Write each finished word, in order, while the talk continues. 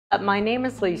My name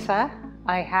is Lisa.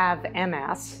 I have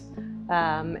MS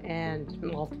and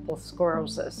multiple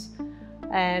sclerosis.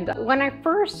 And when I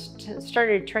first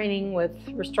started training with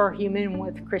Restore Human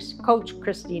with Coach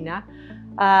Christina,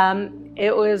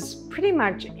 it was pretty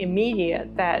much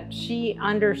immediate that she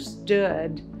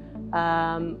understood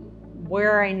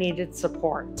where I needed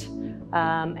support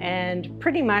and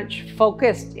pretty much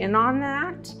focused in on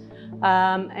that.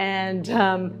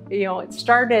 It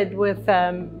started with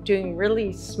doing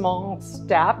really small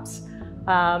steps,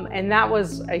 and that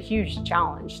was a huge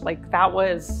challenge. Like that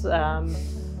was,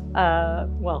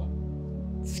 well,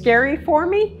 scary for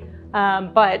me,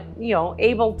 but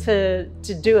able to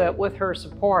do it with her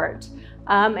support.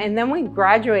 And then we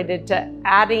graduated to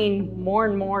adding more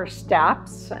and more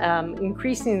steps,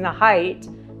 increasing the height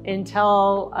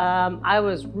until I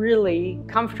was really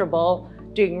comfortable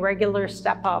doing regular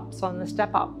step-ups on the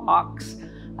step-up box.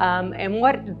 And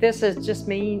what this has just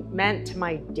meant to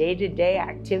my day-to-day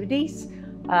activities,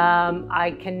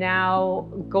 I can now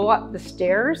go up the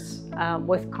stairs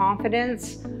with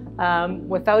confidence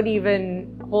without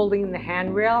even holding the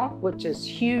handrail, which is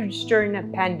huge during a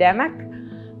pandemic.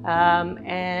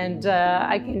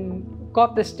 I can go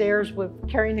up the stairs with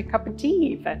carrying a cup of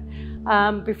tea even.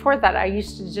 Before that, I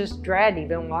used to just dread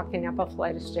even walking up a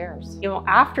flight of stairs.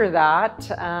 After that,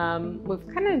 we've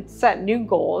kind of set new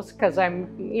goals because I'm,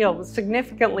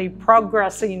 significantly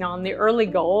progressing on the early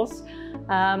goals.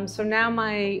 So now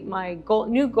my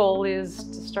new goal is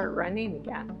to start running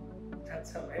again.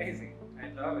 That's amazing.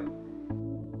 I love it.